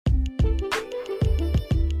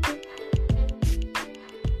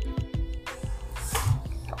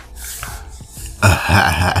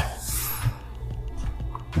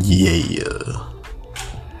Yeah.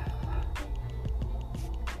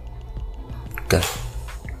 Okay.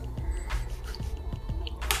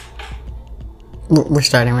 We're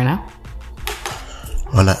starting right now.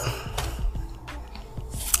 Why not?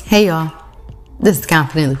 Hey y'all, this is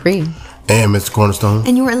Confidently Free, And Mr. Cornerstone.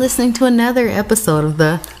 and you are listening to another episode of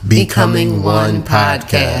the Becoming One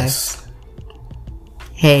podcast.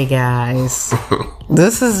 Hey guys,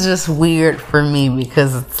 this is just weird for me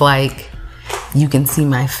because it's like you can see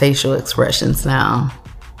my facial expressions now.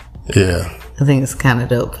 Yeah. I think it's kind of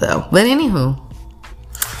dope though. But anywho,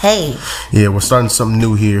 hey. Yeah, we're starting something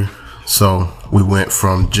new here. So we went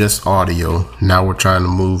from just audio. Now we're trying to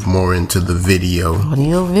move more into the video.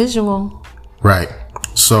 Audio visual. Right.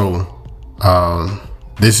 So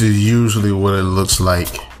this is usually what it looks like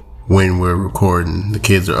when we're recording. The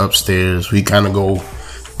kids are upstairs. We kind of go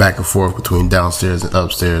back and forth between downstairs and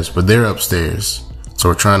upstairs, but they're upstairs. So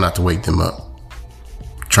we're trying not to wake them up.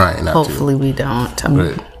 Trying not to. Hopefully we don't.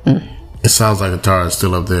 But it sounds like Atara is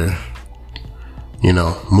still up there, you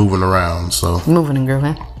know, moving around. So Moving and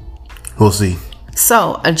grooving. we'll see.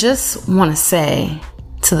 So I just want to say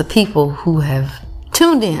to the people who have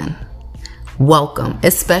tuned in, welcome,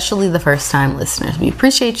 especially the first time listeners. We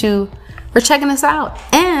appreciate you for checking us out.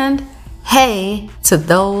 And hey, to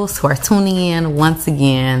those who are tuning in once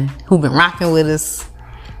again, who've been rocking with us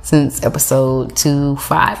since episode 2,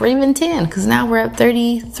 5, or even 10, because now we're at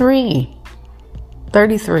 33.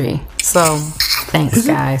 So thanks,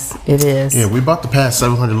 guys. It is. Yeah, we about to pass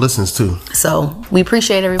 700 listens too. So we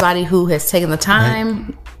appreciate everybody who has taken the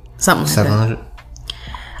time. Something like that.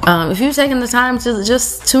 700. If you've taken the time to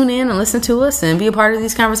just tune in and listen to us and be a part of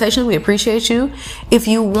these conversations, we appreciate you. If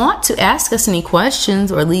you want to ask us any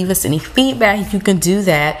questions or leave us any feedback, you can do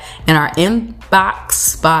that in our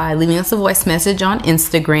inbox by leaving us a voice message on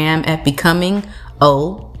Instagram at It's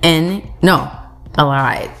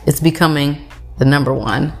Becoming the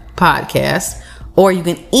 #1 podcast. Or you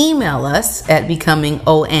can email us at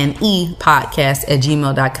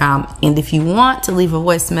becomingonepodcast@gmail.com. And if you want to leave a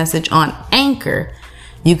voice message on Anchor,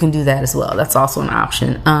 you can do that as well. That's also an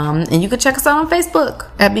option. And you can check us out on Facebook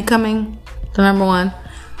at Becoming the #1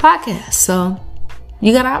 podcast. So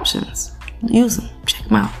you got options. Use them. Check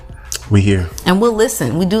them out. We here. And we'll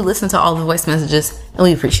listen. We do listen to all the voice messages, and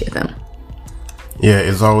we appreciate them. Yeah,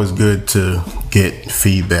 it's always good to get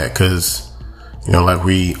feedback because, you know, like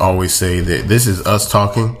we always say that this is us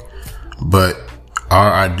talking, but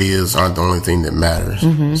our ideas aren't the only thing that matters.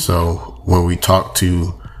 So when we talk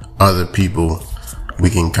to other people, we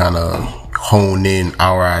can kind of hone in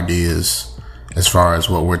our ideas as far as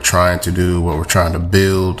what we're trying to do, what we're trying to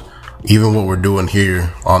build, even what we're doing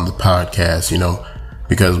here on the podcast, you know,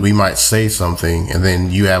 because we might say something and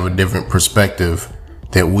then you have a different perspective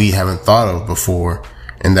that we haven't thought of before,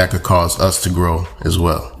 and that could cause us to grow as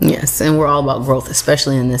well. Yes, and we're all about growth,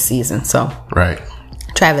 especially in this season. So, Right.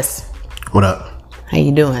 Travis, What up? how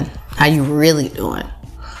you doing? How you really doing?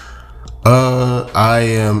 I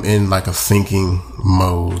am in like a thinking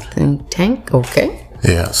mode. Think tank, okay.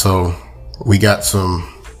 Yeah, so we got some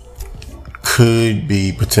could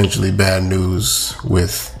be potentially bad news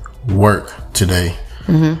with work today.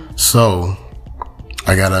 So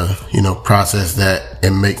I gotta, you know, process that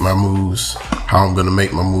and make my moves, how I'm gonna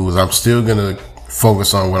make my moves. I'm still gonna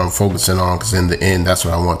focus on what I'm focusing on because in the end, that's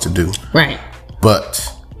what I want to do. Right.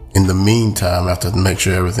 But in the meantime, I have to make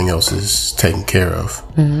sure everything else is taken care of.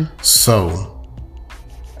 So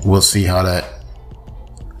we'll see how that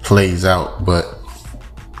plays out. But,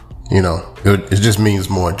 you know, it just means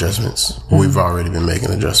more adjustments. We've already been making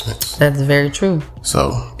adjustments. That's very true.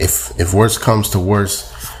 So if worse comes to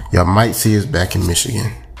worse, y'all might see us back in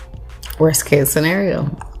Michigan. Worst case scenario.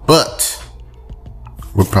 But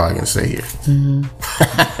we're probably going to stay here.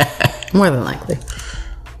 More than likely.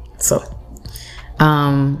 So,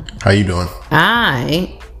 How you doing?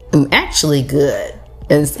 I am actually good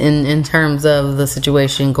as in terms of the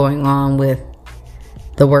situation going on with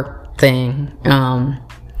the work thing.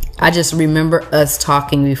 I just remember us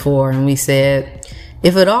talking before and we said,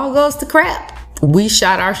 if it all goes to crap, we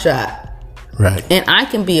shot our shot. Right. And I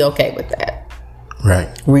can be okay with that, Right.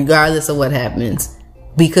 regardless of what happens.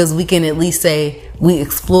 Because we can at least say we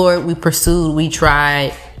explored, we pursued, we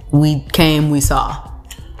tried, we came, we saw.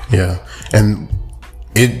 Yeah. And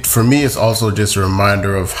it, for me, it's also just a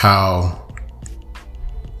reminder of how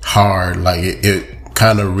hard, like it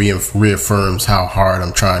kind of reaffirms how hard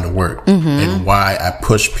I'm trying to work and why I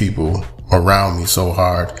push people around me so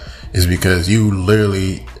hard is because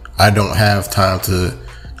I don't have time to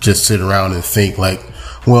just sit around and think like,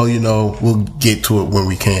 well, you know, we'll get to it when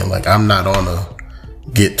we can. Like, I'm not on a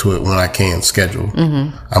get to it when I can schedule.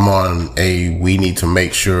 I'm on a we need to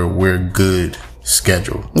make sure we're good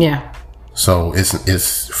schedule. Yeah. So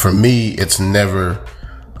it's for me, it's never,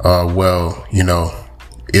 well, you know,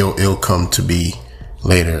 it'll come to be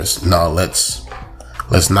later. No, let's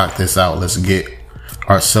knock this out. Let's get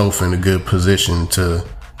ourselves in a good position to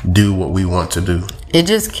do what we want to do. It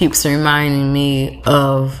just keeps reminding me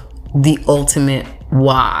of the ultimate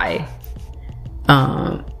why.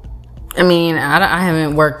 I mean, I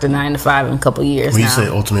haven't worked a 9-to-5 in a couple of years When now. you say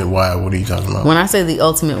ultimate why, what are you talking about? When I say the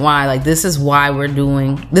ultimate why, like this is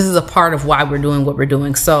a part of why we're doing what we're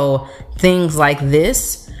doing. So things like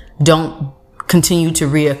this don't continue to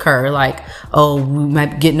reoccur. Like, oh, we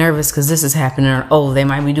might get nervous because this is happening, or oh, they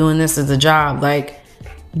might be doing this as a job. Like,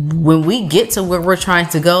 when we get to where we're trying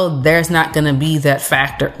to go, there's not going to be that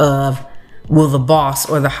factor of will the boss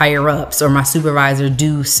or the higher ups or my supervisor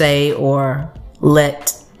do, say, or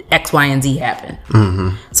let X, Y, and Z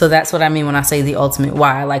happen. So that's what I mean when I say the ultimate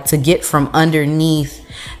why. Like to get from underneath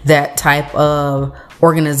that type of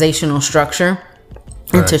organizational structure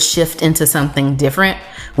and to shift into something different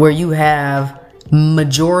where you have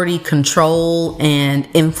majority control and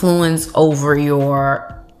influence over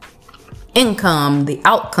your income, the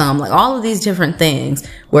outcome, like all of these different things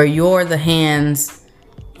where you're the hands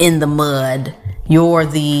in the mud, you're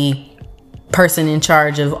the person in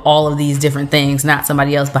charge of all of these different things, not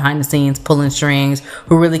somebody else behind the scenes pulling strings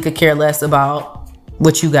who really could care less about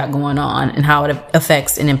what you got going on and how it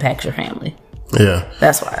affects and impacts your family. Yeah.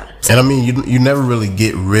 That's why. And I mean, you never really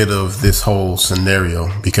get rid of this whole scenario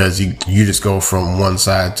because you just go from one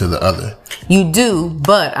side to the other. You do,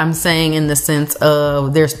 but I'm saying in the sense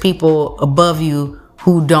of there's people above you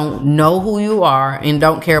who don't know who you are and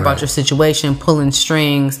don't care about your situation, pulling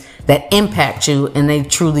strings that impact you, and they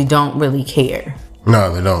truly don't really care.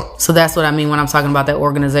 No, they don't. So that's what I mean when I'm talking about that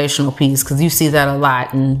organizational piece, because you see that a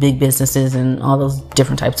lot in big businesses and all those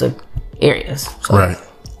different types of areas. So. Right.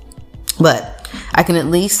 But I can at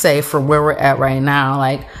least say for where we're at right now,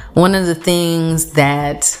 like one of the things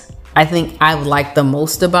that I think I've liked the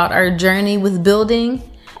most about our journey with building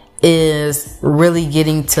is really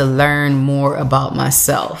getting to learn more about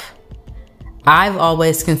myself. I've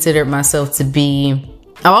always considered myself to be,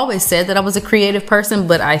 I've always said that I was a creative person,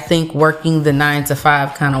 but I think working the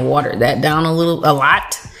 9-to-5 kind of watered that down a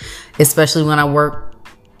lot, especially when I work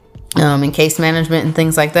in case management and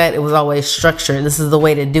things like that. It was always structured. This is the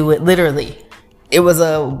way to do it. Literally, it was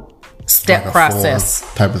a step Like a process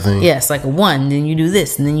form type of thing. Yes, like a 1, then you do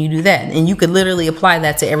this, and then you do that, and you could literally apply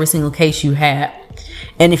that to every single case you had.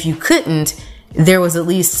 And if you couldn't, there was at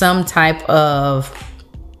least some type of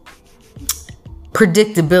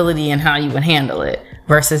predictability in how you would handle it.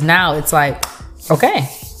 Versus now, it's like, okay,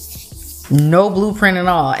 no blueprint at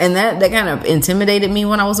all, and that kind of intimidated me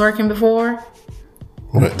when I was working before.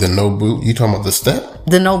 What, the no boot? You talking about the step?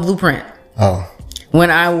 The no blueprint. Oh. When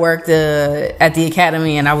I worked at the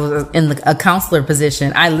academy and I was in a counselor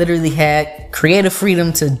position, I literally had creative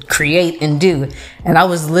freedom to create and do. And I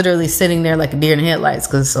was literally sitting there like a deer in the headlights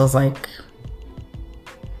because I was like,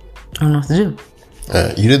 I don't know what to do.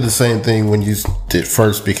 You did the same thing when you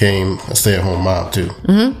first became a stay-at-home mom too.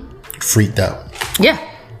 Freaked out. Yeah,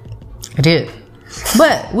 I did.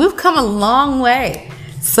 But we've come a long way.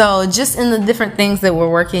 So just in the different things that we're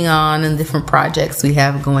working on and different projects we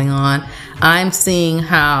have going on, I'm seeing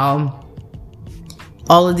how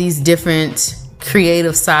all of these different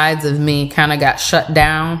creative sides of me kind of got shut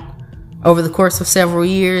down over the course of several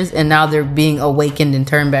years, and now they're being awakened and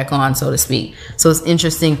turned back on, so to speak. So it's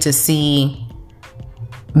interesting to see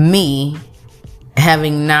me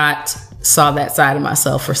having not saw that side of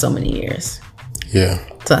myself for so many years. Yeah.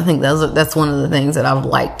 So I think that's one of the things that I've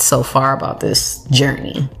liked so far about this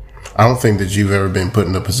journey. I don't think that you've ever been put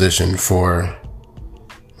in a position for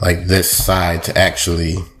like this side to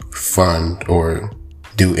actually fund or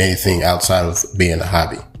do anything outside of being a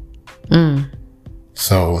hobby.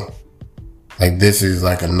 So like this is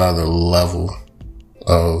like another level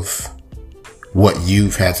of what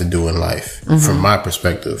you've had to do in life from my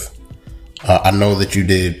perspective. I know that you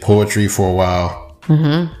did poetry for a while.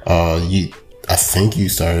 I think you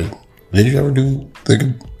started, did you ever do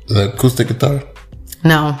the acoustic guitar?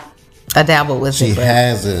 No, I dabbled with She it.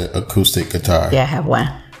 has an acoustic guitar. Yeah, I have one.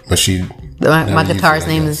 But she... My guitar's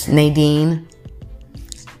name is Nadine.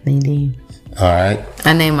 Nadine. All right.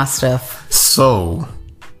 I name my stuff. So,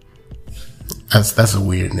 that's a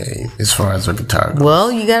weird name as far as her guitar goes.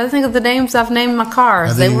 Well, you got to think of the names I've named my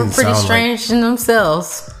cars. They were pretty strange in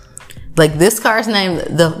themselves. Like this car's name,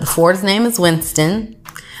 the Ford's name is Winston.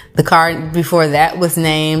 The car before that was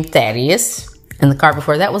named Thaddeus. And the car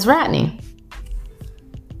before that was Rodney.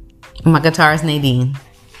 My guitar is Nadine.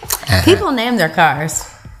 People name their cars.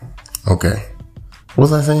 Okay. What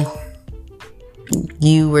was I saying?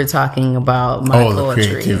 You were talking about my poetry.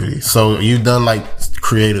 The creativity. So you've done like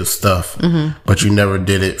creative stuff, but you never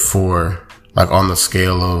did it for like on the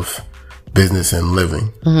scale of business and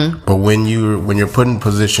living. But when you're put in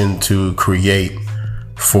position to create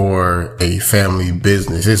for a family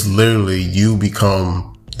business, it's literally you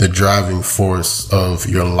become the driving force of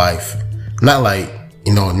your life. Not like,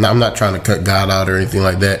 I'm not trying to cut God out or anything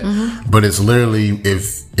like that, but it's literally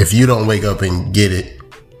if you don't wake up and get it,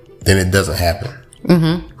 then it doesn't happen.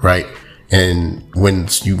 Right. And when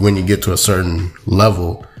you get to a certain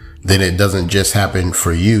level, then it doesn't just happen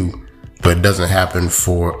for you, but it doesn't happen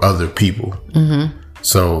for other people.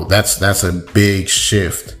 So that's a big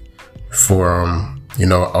shift for,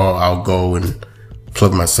 I'll go and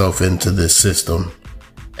plug myself into this system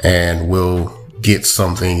and we'll get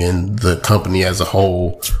something, and the company as a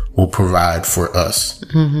whole will provide for us.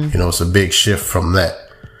 It's a big shift from that.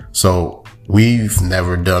 So we've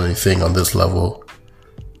never done anything on this level,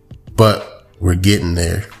 but we're getting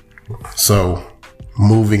there. So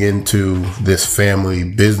moving into this family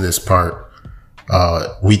business part,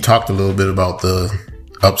 we talked a little bit about the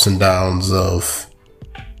ups and downs of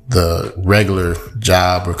the regular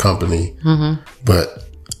job or company, but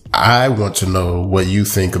I want to know what you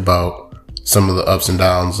think about some of the ups and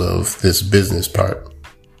downs of this business part.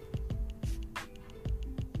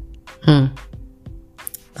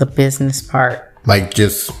 The business part. Like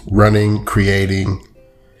just running, creating,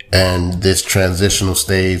 and this transitional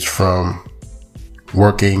stage from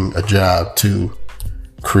working a job to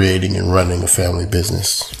creating and running a family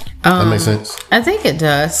business. That makes sense? I think it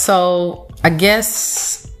does. So I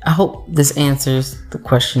hope this answers the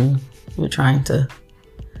question we're trying to.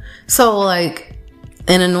 So like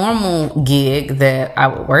in a normal gig that I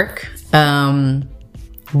would work,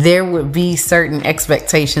 there would be certain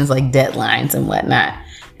expectations like deadlines and whatnot.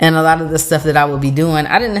 And a lot of the stuff that I would be doing,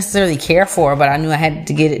 I didn't necessarily care for, but I knew I had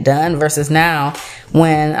to get it done. Versus now,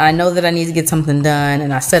 when I know that I need to get something done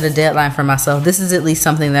and I set a deadline for myself, this is at least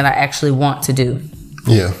something that I actually want to do.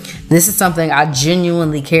 Yeah. This is something I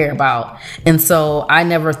genuinely care about. And so I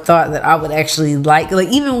never thought that I would actually like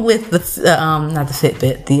even with the, not the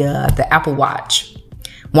Fitbit, the Apple Watch.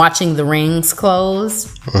 Watching the rings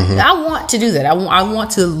close. I want to do that. I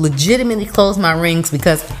want to legitimately close my rings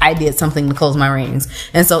because I did something to close my rings.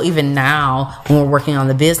 And so even now, when we're working on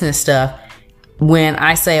the business stuff, when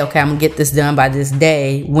I say, okay, I'm going to get this done by this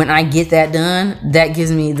day, when I get that done, that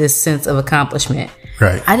gives me this sense of accomplishment.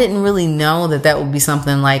 Right. I didn't really know that would be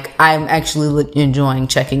something like I'm actually enjoying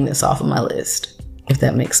checking this off of my list, if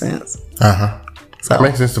that makes sense. So, that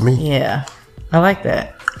makes sense to me. Yeah. I like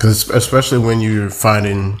that. Because especially when you're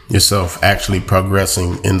finding yourself actually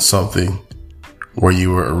progressing in something where you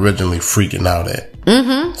were originally freaking out at.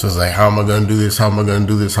 So it's like, how am I going to do this? How am I going to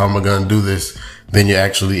do this? How am I going to do this? Then you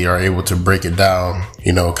actually are able to break it down,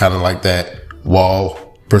 kind of like that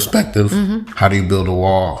wall perspective. How do you build a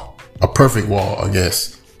wall? A perfect wall, I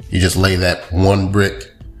guess. You just lay that one brick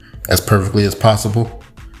as perfectly as possible.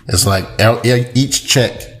 It's like each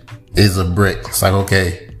check is a brick. It's like,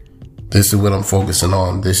 okay, this is what I'm focusing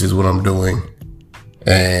on. This is what I'm doing.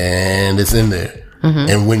 And it's in there.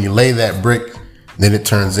 And when you lay that brick, then it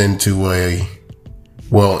turns into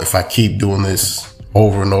if I keep doing this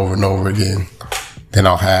over and over and over again, then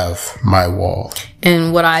I'll have my wall.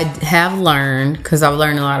 And what I have learned, because I've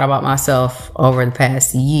learned a lot about myself over the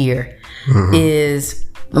past year, is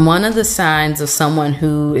one of the signs of someone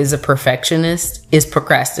who is a perfectionist is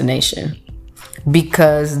procrastination.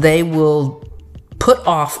 Because they will put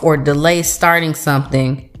off or delay starting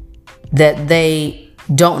something that they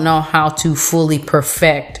don't know how to fully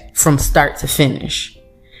perfect from start to finish.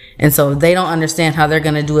 And so if they don't understand how they're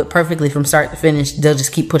going to do it perfectly from start to finish, they'll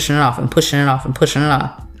just keep pushing it off and pushing it off and pushing it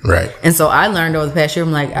off. Right. And so I learned over the past year,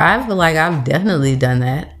 I feel like I've definitely done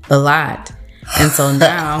that a lot. And so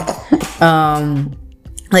now,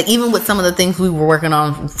 even with some of the things we were working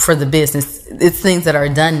on for the business, it's things that are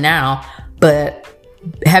done now, but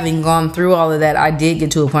having gone through all of that, I did get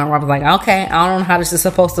to a point where I was like, okay, I don't know how this is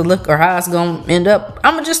supposed to look or how it's going to end up.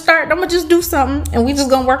 I'm going to just do something and we just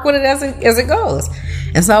going to work with it as it goes.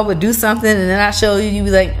 And so I would do something and then I show you, you'd be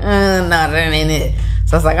like, no, that ain't it.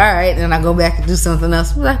 So I was like, all right. And then I go back and do something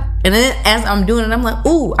else. And then as I'm doing it, I'm like,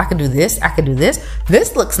 ooh, I could do this. I could do this.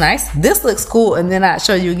 This looks nice. This looks cool. And then I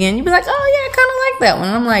show you again. You'd be like, oh yeah, I kind of like that one.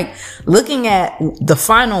 And I'm like, looking at the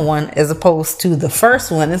final one as opposed to the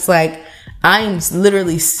first one, it's like, I'm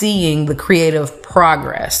literally seeing the creative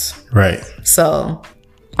progress. Right. So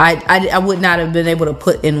I would not have been able to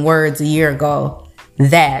put in words a year ago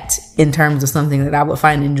that in terms of something that I would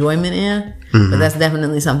find enjoyment in. But that's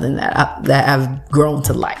definitely something that I've grown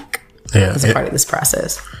to like as a part of this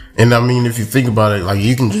process. And I mean, if you think about it, like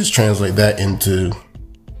you can just translate that into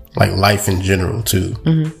like life in general too.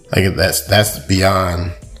 Like that's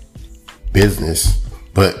beyond business,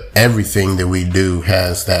 but everything that we do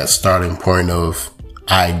has that starting point of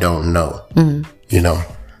I don't know. You know,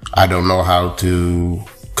 I don't know how to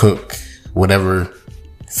cook whatever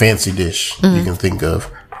fancy dish you can think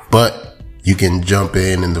of, but you can jump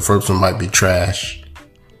in and the first one might be trash,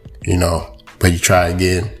 you know, but you try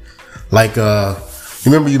again. Like,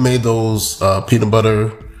 remember you made those peanut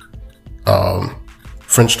butter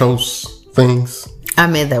French toast things? I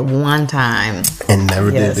made that one time and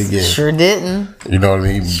never did it again. Sure didn't. You know what I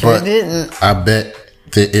mean? Sure didn't. I bet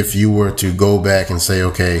that if you were to go back and say,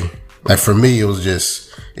 okay, like for me, it was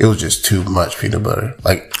just too much peanut butter.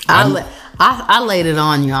 Like I laid it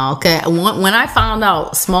on y'all. Okay, when I found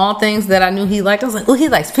out small things that I knew he liked, I was like, oh, he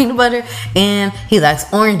likes peanut butter and he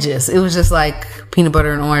likes oranges. It was just like peanut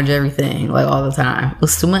butter and orange everything, like all the time. It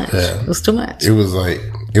was too much. Yeah. It was too much. It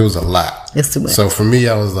was a lot. It's too much. So for me,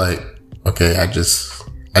 I was like, okay, I just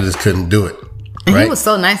couldn't do it. And right? he was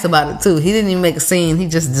so nice about it too. He didn't even make a scene. He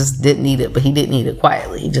just didn't eat it, but he didn't eat it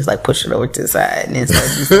quietly. He just like pushed it over to the side and then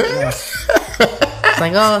started It's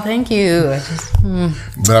like, oh, thank you.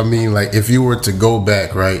 But I mean, like, if you were to go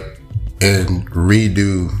back, right, and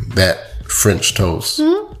redo that French toast,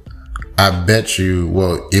 I bet you,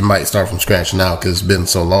 well, it might start from scratch now because it's been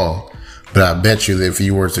so long, but I bet you that if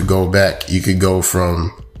you were to go back, you could go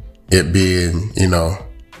from it being, you know,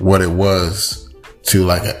 what it was to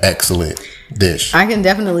like an excellent dish. I can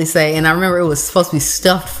definitely say, and I remember it was supposed to be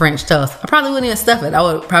stuffed French toast. I probably wouldn't even stuff it. I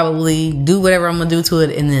would probably do whatever I'm going to do to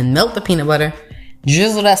it and then melt the peanut butter,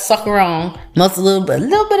 drizzle that sucker on, melt a little bit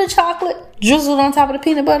of chocolate, drizzle it on top of the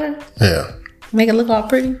peanut butter. Yeah. Make it look all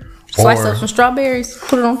pretty. Slice up some strawberries,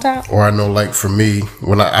 put it on top. Or I know, like for me,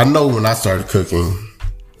 when I started cooking,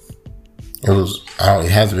 it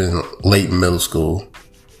has been late in middle school,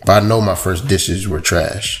 but I know my first dishes were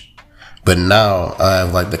trash. But now I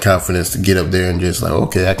have like the confidence to get up there and just like,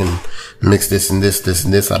 okay, I can mix this and this, this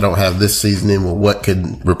and this. I don't have this seasoning. Well, what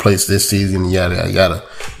could replace this seasoning? Yada, yada, yada.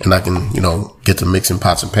 And I can, you know, get to mixing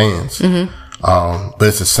pots and pans. But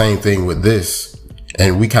it's the same thing with this.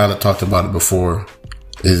 And we kind of talked about it before,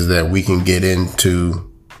 is that we can get into,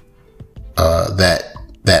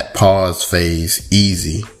 that pause phase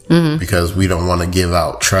easy because we don't want to give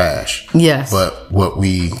out trash. Yes. But what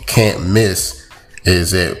we can't miss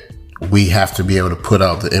is that we have to be able to put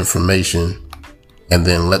out the information and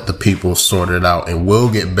then let the people sort it out, and we'll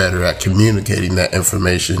get better at communicating that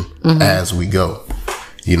information as we go,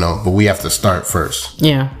 you know, but we have to start first.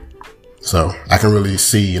 Yeah. So I can really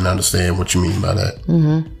see and understand what you mean by that.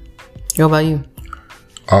 What about you?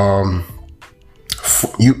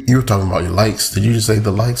 You were talking about your likes. Did you just say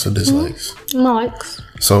the likes or dislikes? My likes.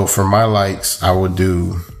 So for my likes, I would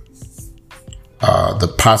do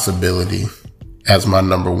the possibility as my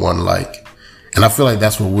number one like. And I feel like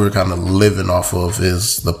that's what we're kind of living off of,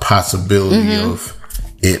 is the possibility of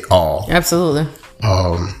it all. Absolutely.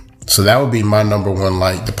 So that would be my number one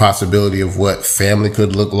like, the possibility of what family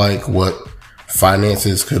could look like, what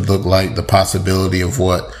finances could look like, the possibility of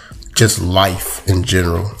what just life in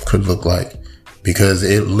general could look like. Because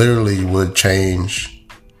it literally would change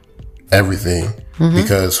everything.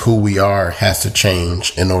 Because who we are has to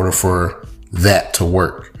change in order for that to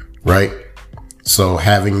work, right? So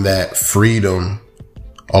having that freedom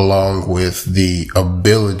along with the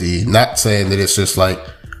ability, not saying that it's just like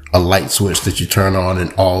a light switch that you turn on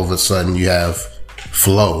and all of a sudden you have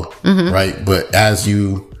flow, right? But as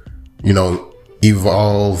you know,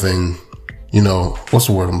 evolve and, you know, what's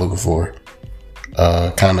the word I'm looking for?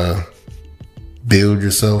 Kind of build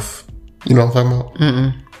yourself. You know what I'm talking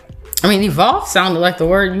about? I mean, evolve sounded like the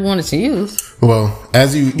word you wanted to use. Well,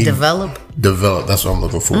 as you develop, that's what I'm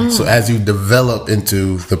looking for. So as you develop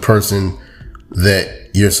into the person that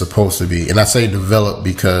you're supposed to be, and I say develop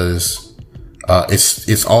because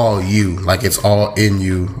it's all you, like it's all in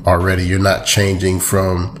you already. You're not changing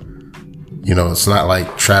from, you know, it's not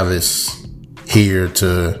like Travis here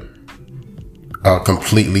to a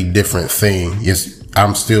completely different thing.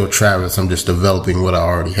 I'm still Travis. I'm just developing what I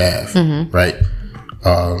already have, right?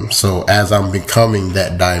 So as I'm becoming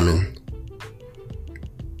that diamond,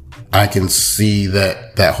 I can see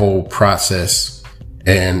that whole process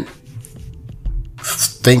and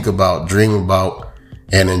think about, dream about,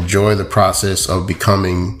 and enjoy the process of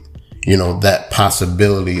becoming, you know, that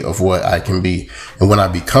possibility of what I can be. And when I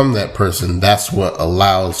become that person, that's what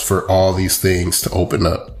allows for all these things to open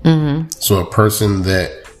up. So a person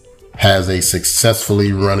that has a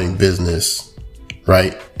successfully running business,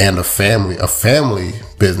 right? And a family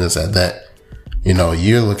business at that, you know,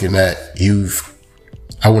 you're looking at,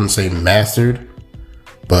 I wouldn't say mastered,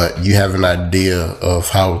 but you have an idea of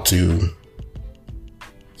how to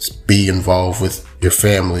be involved with your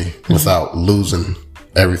family without losing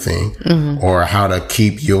everything, or how to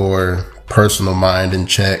keep your personal mind in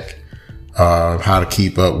check, how to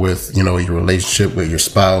keep up with, you know, your relationship with your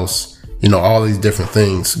spouse. You know, all these different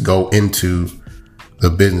things go into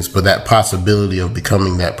the business, but that possibility of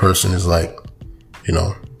becoming that person is like, you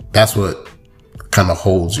know, that's what kind of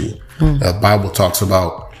holds you. The Bible talks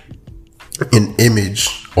about an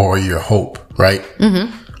image or your hope, right?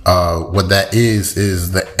 What that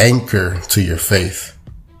is the anchor to your faith.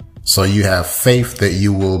 So you have faith that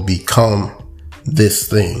you will become this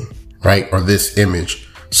thing, right? Or this image.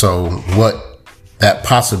 So what that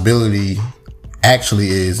possibility actually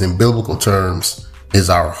is in biblical terms is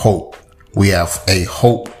our hope. We have a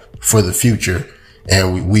hope for the future,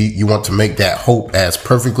 and you want to make that hope as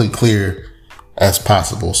perfectly clear as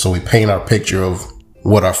possible. So we paint our picture of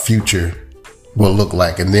what our future will look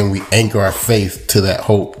like, and then we anchor our faith to that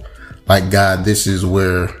hope. Like, God, this is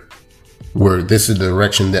this is the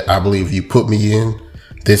direction that I believe you put me in.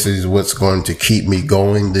 This is what's going to keep me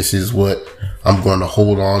going. This is what I'm going to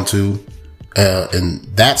hold on to. And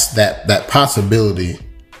that's that possibility,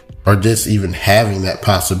 or just even having that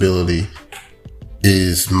possibility,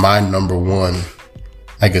 is my number one,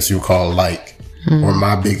 I guess you would call, like, or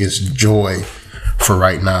my biggest joy for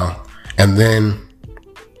right now. And then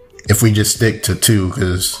if we just stick to two,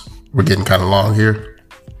 because we're getting kind of long here.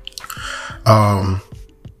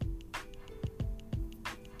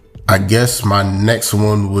 I guess my next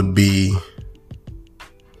one would be,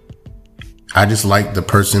 I just like the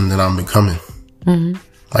person that I'm becoming.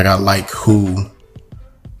 Like, I like who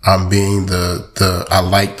I'm being, I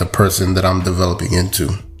like the person that I'm developing into.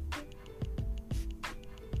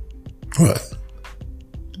 What?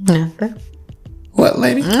 Nothing. What,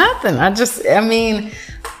 lady? Nothing.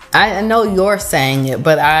 I know you're saying it,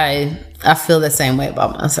 but I feel the same way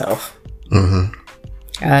about myself.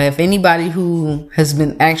 If anybody who has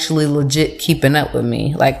been actually legit keeping up with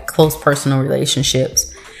me, like close personal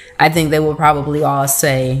relationships, I think they will probably all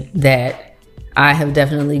say that I have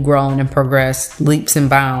definitely grown and progressed leaps and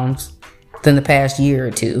bounds than the past year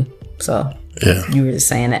or two. So yeah, you were just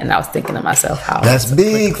saying that, and I was thinking to myself, how that's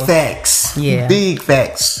big facts. Yeah, big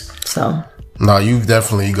facts. So no, you've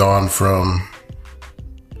definitely gone from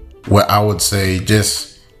what I would say,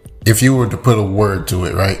 just if you were to put a word to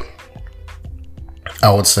it, right?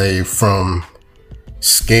 I would say from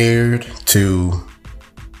scared to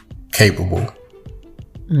capable.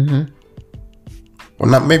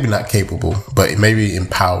 Well, maybe not capable, but maybe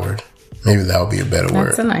empowered. Maybe that would be a better word.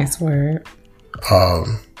 That's a nice word. I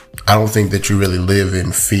don't think that you really live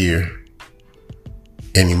in fear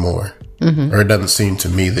anymore. Or it doesn't seem to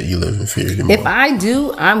me that you live in fear anymore. If I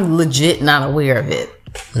do, I'm legit not aware of it.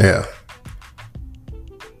 Yeah.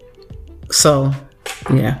 So,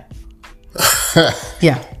 yeah.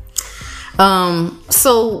 Yeah.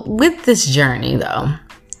 So with this journey, though,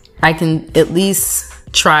 I can at least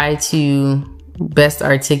try to best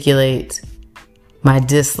articulate my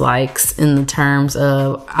dislikes in the terms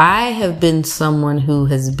of, I have been someone who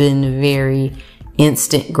has been very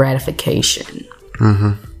instant gratification,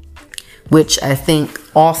 which I think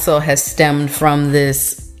also has stemmed from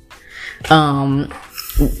this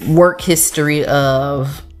work history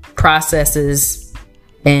of processes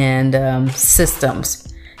and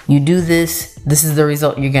systems. You do this is the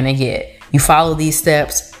result you're going to get. You follow these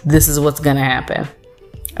steps, this is what's going to happen.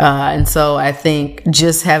 And so I think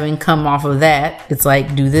just having come off of that, it's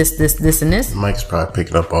like, do this, and this. Mike's probably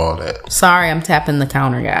picking up all that. Sorry, I'm tapping the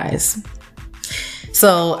counter, guys.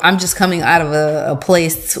 So I'm just coming out of a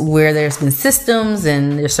place where there's been systems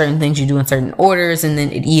and there's certain things you do in certain orders, and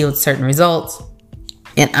then it yields certain results.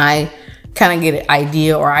 And I kind of get an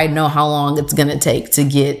idea, or I know how long it's going to take to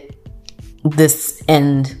get this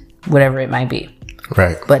end, whatever it might be.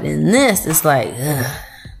 Right. But in this, it's like,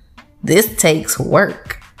 this takes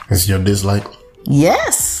work. Is your dislike?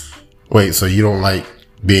 Yes. Wait, so you don't like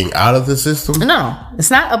being out of the system? No,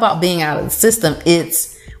 it's not about being out of the system.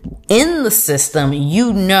 It's in the system.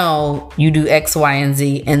 You know, you do X, Y, and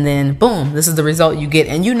Z, and then boom, this is the result you get.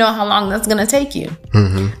 And you know how long that's going to take you.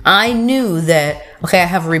 I knew that, okay, I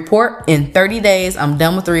have a report in 30 days. I'm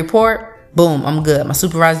done with the report. Boom, I'm good. My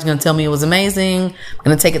supervisor's going to tell me it was amazing. I'm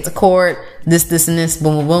going to take it to court. This, and this.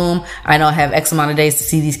 Boom, boom, boom. I know I have X amount of days to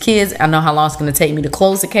see these kids. I know how long it's going to take me to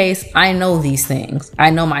close the case. I know these things.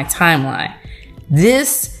 I know my timeline.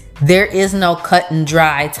 This there is no cut and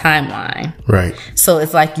dry timeline. Right. So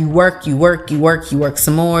it's like you work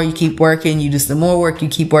some more, you keep working, you do some more work, you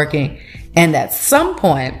keep working. And at some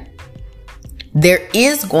point, there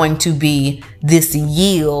is going to be this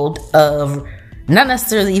yield of not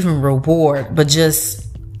necessarily even reward, but just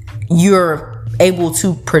you're able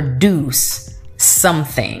to produce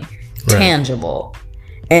something tangible.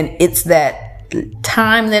 And it's that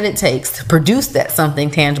time that it takes to produce that something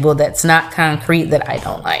tangible that's not concrete that I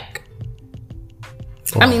don't like.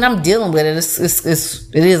 I mean, I'm dealing with it.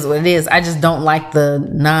 It is what it is. I just don't like the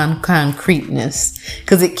non-concreteness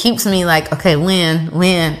because it keeps me like, okay, when,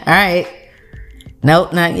 all right.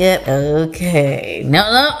 Nope, not yet. Okay. No,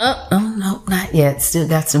 not yet. Still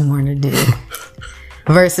got some more to do.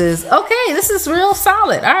 Versus, okay, this is real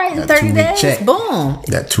solid. All right, in 30 days, check. Boom.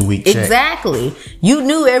 That 2 week check. Exactly. You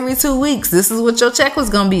knew every 2 weeks, this is what your check was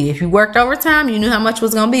going to be. If you worked overtime, you knew how much it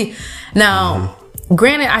was going to be. Now,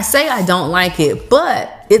 granted, I say I don't like it,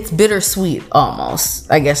 but it's bittersweet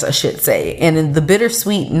almost, I guess I should say. And then the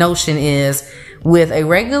bittersweet notion is with a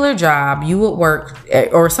regular job, you would work,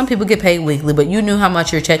 or some people get paid weekly, but you knew how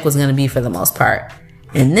much your check was going to be for the most part.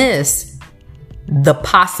 In this, the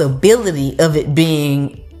possibility of it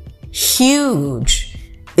being huge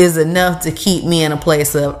is enough to keep me in a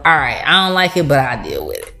place of, all right, I don't like it, but I deal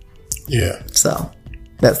with it. Yeah. So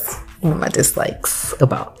that's one of my dislikes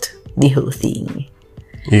about the whole thing.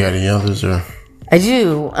 You got any others or? I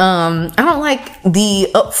do. I don't like the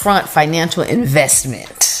upfront financial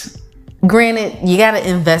investment. Granted, you got to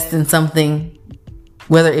invest in something,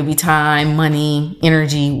 whether it be time, money,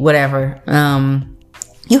 energy, whatever.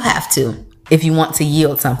 You have to. If you want to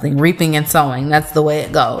yield something, reaping and sowing, that's the way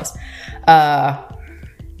it goes.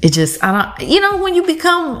 It just, when you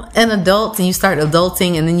become an adult and you start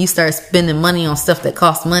adulting and then you start spending money on stuff that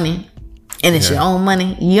costs money and it's your own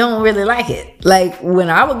money, you don't really like it. Like when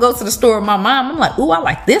I would go to the store with my mom, I'm like, ooh, I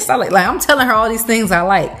like this. Like I'm telling her all these things I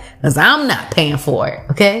like because I'm not paying for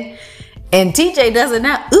it. Okay. And TJ does it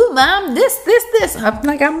now. Ooh, mom, this. I'm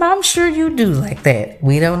like, I'm sure you do like that.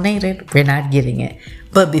 We don't need it. We're not getting it.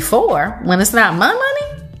 But before, when it's not my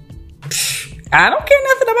money, I don't care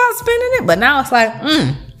nothing about spending it. But now it's like,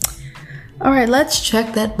 all right, let's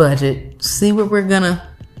check that budget. See where we're going to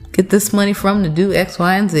get this money from to do X,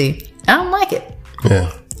 Y, and Z. I don't like it.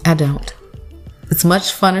 Yeah. I don't. It's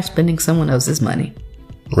much funner spending someone else's money.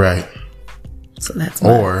 Right. So that's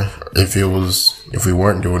or if we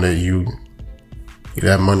weren't doing it, you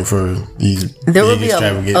have money for these. There would be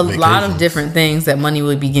a lot of different things that money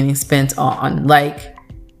would be getting spent on. Like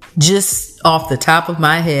just off the top of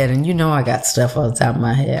my head, and I got stuff off the top of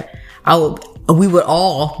my head. We would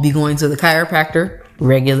all be going to the chiropractor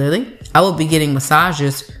regularly. I would be getting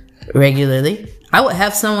massages regularly. I would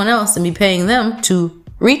have someone else and be paying them to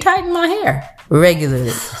retighten my hair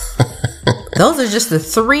regularly. Those are just the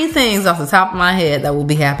 3 things off the top of my head that will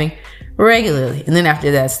be happening regularly. And then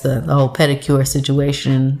after that's the whole pedicure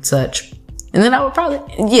situation, such. And then I would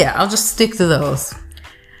probably, I'll just stick to those.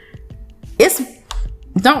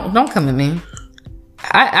 Don't come at me.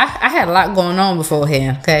 I had a lot going on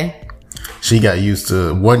beforehand, okay? She got used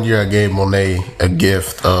to, one year I gave Monet a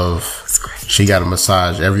gift of, she got a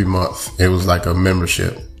massage every month. It was like a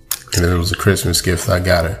membership. And then it was a Christmas gift I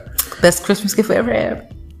got her. Best Christmas gift I ever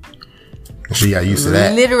had. She got used to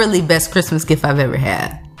that. Literally best Christmas gift I've ever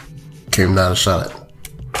had. Came down to Charlotte.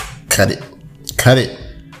 Cut it.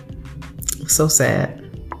 So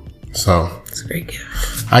sad. So. It's a great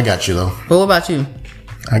gift. I got you though. But what about you?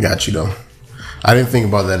 I got you though. I didn't think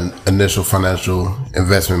about that initial financial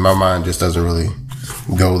investment. My mind just doesn't really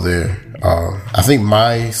go there. I think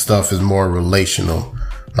my stuff is more relational.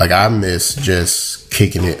 Like I miss just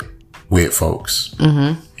kicking it with folks.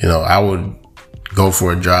 Mm-hmm. I would go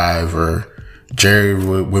for a drive, or Jerry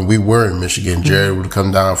would, when we were in Michigan, Jerry would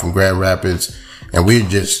come down from Grand Rapids and we'd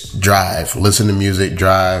just drive, listen to music,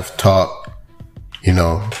 drive, talk.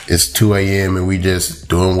 It's 2 a.m. and we just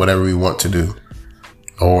doing whatever we want to do.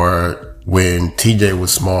 Or when TJ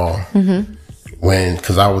was small,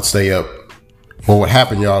 because I would stay up. Well, what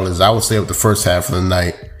happened, y'all, is I would stay up the first half of the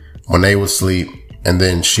night when they would sleep, and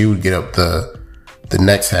then she would get up the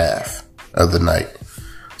next half of the night.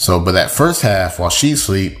 So, but that first half, while she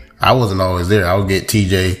sleep, I wasn't always there. I would get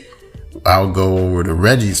TJ. I would go over to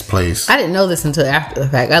Reggie's place. I didn't know this until after the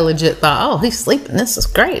fact. I legit thought, oh, he's sleeping. This is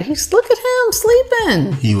great. Look at him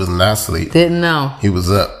sleeping. He was not asleep. Didn't know. He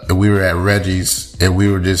was up. And we were at Reggie's and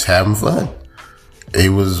we were just having fun. It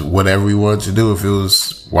was whatever we wanted to do. If it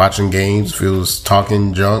was watching games, if it was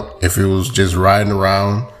talking junk, if it was just riding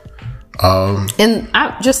around. And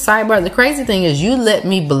I just sidebar, the crazy thing is you let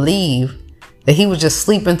me believe that he was just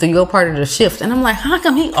sleeping through your part of the shift. And I'm like, how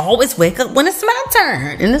come he always wake up when it's my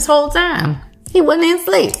turn? And this whole time, he wasn't in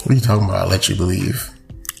sleep. What are you talking about? I let you believe.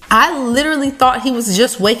 I literally thought he was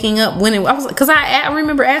just waking up when I was, because I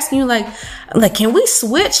remember asking you like, can we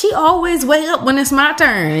switch? He always wake up when it's my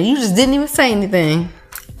turn. And you just didn't even say anything.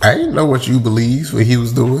 I didn't know what you believed, what he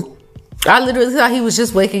was doing. I literally thought he was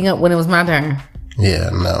just waking up when it was my turn. Yeah,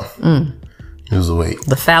 no. He was awake.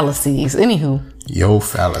 The fallacies. Anywho. Yo,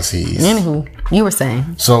 fallacies. Anywho, you were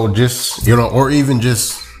saying. So just, or even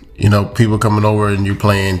just, people coming over and you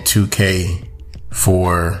playing 2K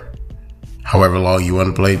for however long you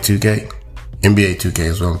want to play 2K. NBA 2K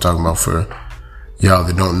is what I'm talking about for y'all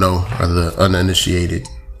that don't know, or the uninitiated,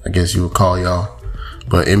 I guess you would call y'all.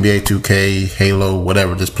 But NBA 2K, Halo,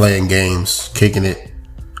 whatever, just playing games, kicking it,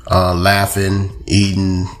 laughing,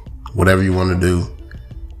 eating, whatever you want to do.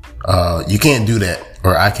 You can't do that,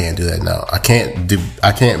 or I can't do that now. I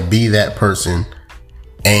can't be that person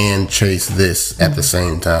and chase this at the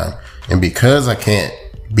same time. And because I can't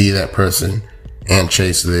be that person and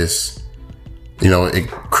chase this, it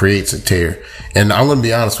creates a tear. And I'm going to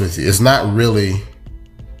be honest with you. It's not really,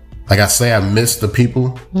 like I say, I miss the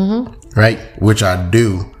people, right? Which I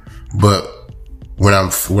do. But when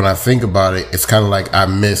I think about it, it's kind of like I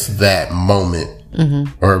miss that moment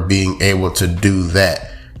or being able to do that.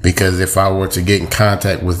 Because if I were to get in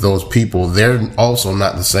contact with those people, they're also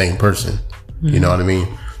not the same person. You know what I mean?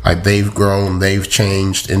 Like they've grown, they've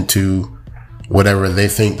changed into whatever they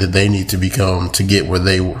think that they need to become to get where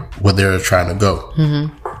they're trying to go.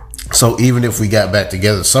 So even if we got back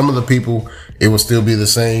together, some of the people, it would still be the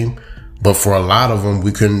same. But for a lot of them,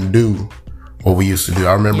 we couldn't do what we used to do.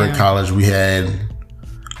 I remember in college, it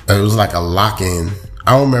was like a lock-in.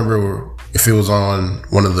 I don't remember if it was on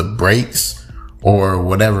one of the breaks or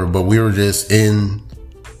whatever, but we were just in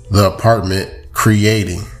the apartment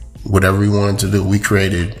creating whatever we wanted to do. We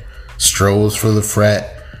created strolls for the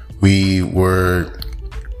frat. We were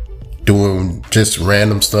doing just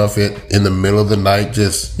random stuff in the middle of the night,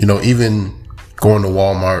 just, even going to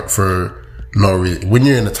Walmart for no reason. When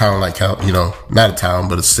you're in a town like, not a town,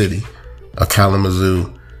 but a city, a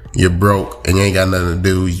Kalamazoo, you're broke and you ain't got nothing to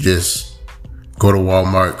do. You just go to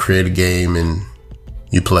Walmart, create a game, and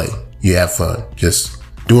you play. You have fun, just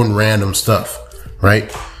doing random stuff,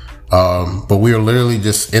 right? But we were literally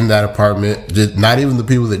just in that apartment, just not even the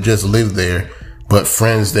people that just lived there, but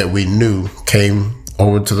friends that we knew came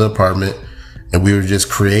over to the apartment and we were just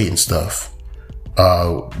creating stuff.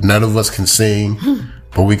 None of us can sing,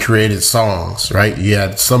 but we created songs, right? You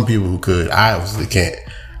had some people who could. I obviously can't.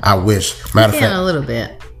 I wish. Matter of fact, a little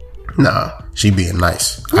bit. Nah, she being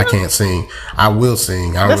nice. I can't sing. I will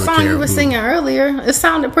sing. I don't really care. The song you were singing earlier, it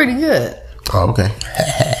sounded pretty good. Oh, okay.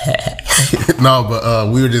 No,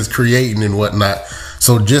 but we were just creating and whatnot.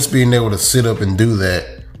 So just being able to sit up and do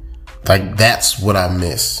that, like, that's what I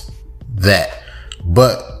miss. That.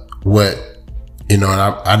 But what, and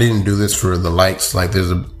I didn't do this for the likes, like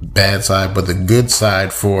there's a bad side, but the good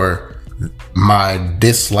side for my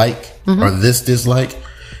dislike or this dislike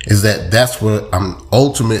is that's what I'm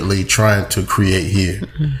ultimately trying to create here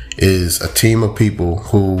is a team of people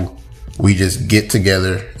who we just get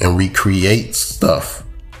together and we create stuff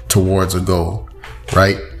towards a goal,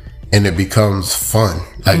 right? And it becomes fun,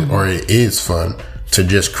 or it is fun to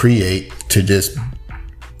just create, to just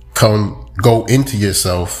go into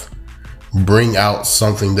yourself, bring out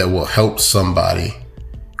something that will help somebody,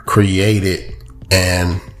 create it,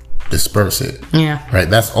 and disperse it. Yeah. Right?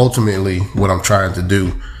 That's ultimately what I'm trying to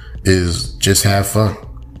do, is just have fun.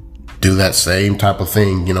 Do that same type of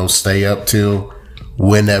thing, stay up till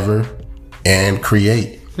whenever and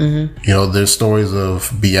create. There's stories of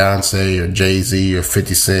Beyonce or Jay-Z or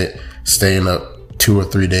 50 Cent staying up 2 or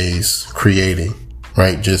 3 days creating,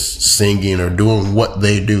 right? Just singing or doing what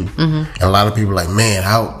they do. And a lot of people are like, man,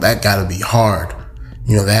 that gotta be hard.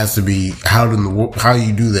 That has to be, how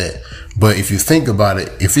you do that? But if you think about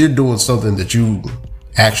it, if you're doing something that you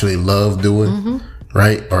actually love doing,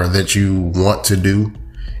 right? Or that you want to do,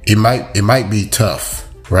 it might be tough,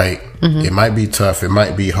 right? It might be tough. It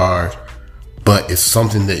might be hard, but it's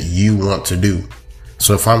something that you want to do.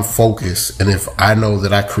 So if I'm focused and if I know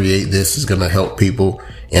that I create this is going to help people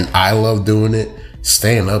and I love doing it,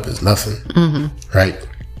 staying up is nothing, right?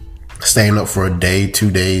 Staying up for a day,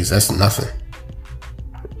 2 days, that's nothing.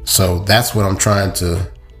 So that's what I'm trying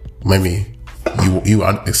to, maybe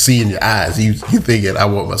you see in your eyes, you thinking I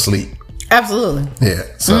want my sleep. Absolutely. Yeah.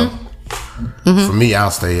 So for me,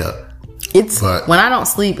 I'll stay up. But when I don't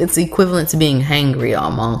sleep, it's equivalent to being hangry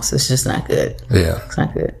almost. It's just not good. Yeah. It's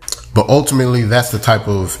not good. But ultimately, that's the type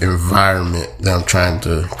of environment that I'm trying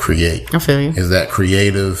to create. I feel you. Is that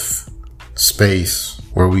creative space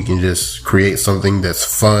where we can just create something that's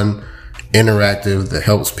fun, interactive, that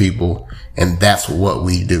helps people, and that's what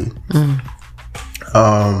we do.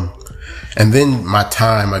 And then my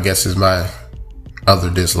time, I guess, is my other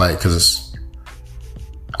dislike, because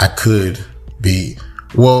I could be,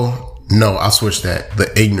 well, no, I'll switch that.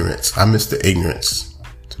 The ignorance. I miss the ignorance,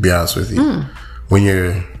 to be honest with you. When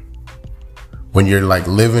you're like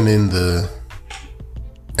living in the,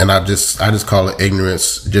 and I just call it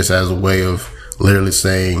ignorance just as a way of literally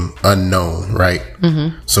saying unknown, right?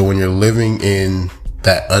 So when you're living in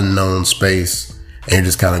that unknown space and you're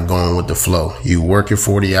just kind of going with the flow, you work your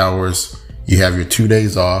 40 hours, you have your 2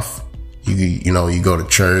 days off, you go to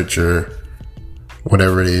church or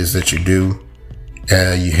whatever it is that you do,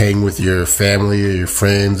 you hang with your family or your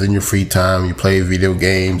friends in your free time, you play video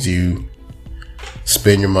games, you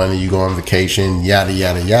spend your money, you go on vacation, yada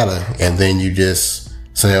yada yada, and then you just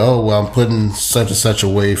say, oh well, I'm putting such and such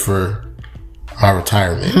away for my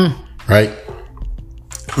retirement, right?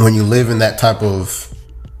 When you live in that type of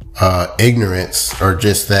ignorance, or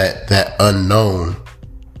just that unknown,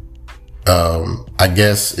 I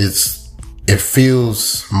guess it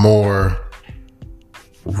feels more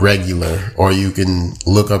regular, or you can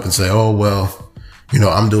look up and say, oh well,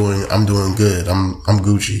 I'm doing good, I'm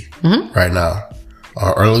Gucci right now,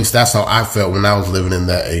 or at least that's how I felt when I was living in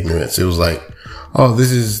that ignorance. It was like, oh,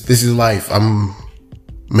 this is life, I'm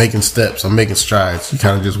making steps, I'm making strides. You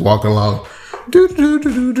kind of just walk along,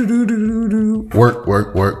 work,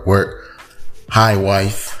 hi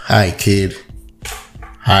wife, hi kid,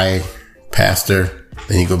 hi pastor,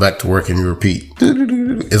 then you go back to work and you repeat.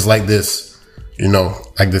 It's like this,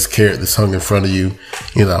 like this carrot that's hung in front of you.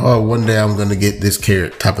 You're like, oh, one day I'm gonna get this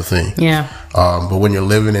carrot type of thing. Yeah. But when you're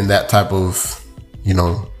living in that type of,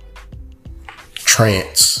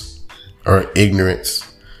 trance or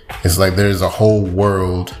ignorance, it's like there's a whole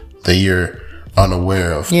world that you're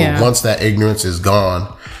unaware of. Yeah. But once that ignorance is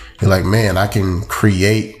gone, you're like, man, I can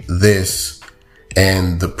create this,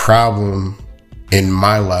 and the problem in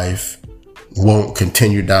my life won't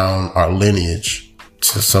continue down our lineage.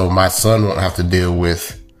 So my son won't have to deal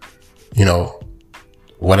with,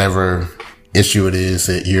 whatever issue it is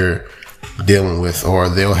that you're dealing with, or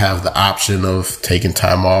they'll have the option of taking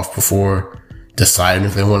time off before deciding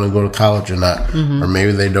if they want to go to college or not. Or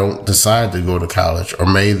maybe they don't decide to go to college, or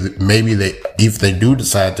maybe if they do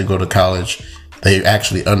decide to go to college, they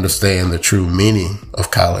actually understand the true meaning of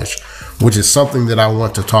college, which is something that I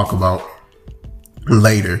want to talk about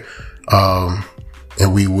later.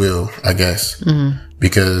 And we will, I guess,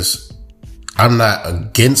 because I'm not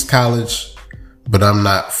against college, but I'm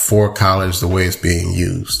not for college the way it's being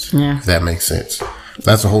used. Yeah. If that makes sense.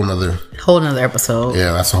 That's a whole nother episode.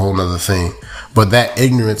 Yeah, that's a whole nother thing. But that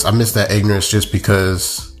ignorance, I miss that ignorance just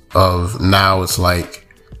because of now it's like,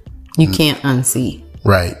 you can't unsee.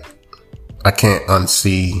 Right. I can't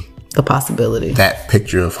unsee the possibility. That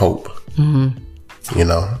picture of hope.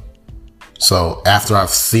 So after I've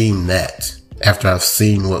seen that, after I've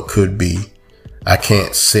seen what could be, I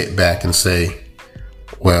can't sit back and say,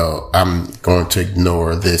 well, I'm going to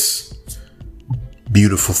ignore this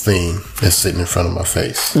beautiful thing that's sitting in front of my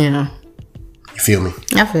face. Yeah. You feel me?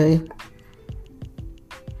 I feel you.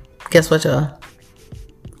 Guess what, y'all?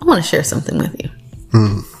 I want to share something with you. You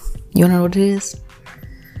want to know what it is?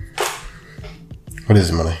 What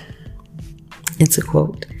is it, money? It's a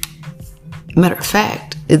quote. Matter of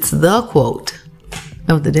fact, it's the quote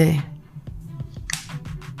of the day.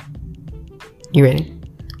 You ready?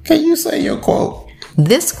 Can you say your quote?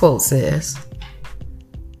 This quote says,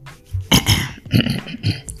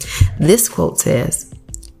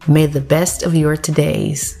 may the best of your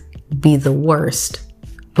todays be the worst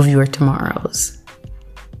of your tomorrows.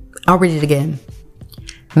 I'll read it again.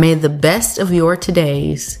 May the best of your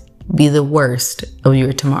todays be the worst of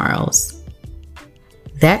your tomorrows.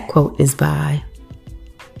 That quote is by,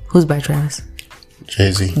 who's by, Travis?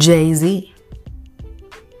 Jay-Z. Jay-Z.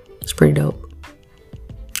 It's pretty dope.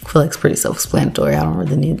 I feel like it's pretty self-explanatory. I don't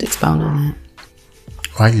really need to expound on that.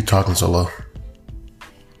 Why are you talking so low?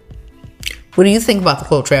 What do you think about the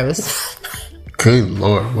quote, Travis? Good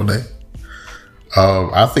Lord, what they?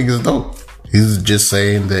 I think it's dope. He's just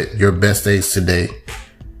saying that your best days today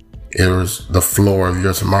is the floor of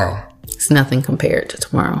your tomorrow. It's nothing compared to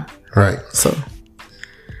tomorrow. Right. So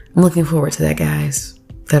I'm looking forward to that, guys.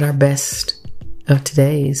 That our best of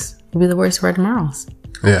today's will be the worst of our tomorrows.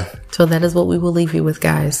 Yeah. So that is what we will leave you with,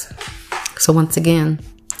 guys. So once again,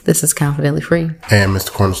 this is Confidently Free. And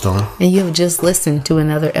Mr. Cornerstone. And you have just listened to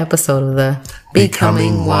another episode of the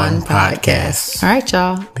Becoming One podcast. All right,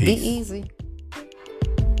 y'all. Peace. Be easy.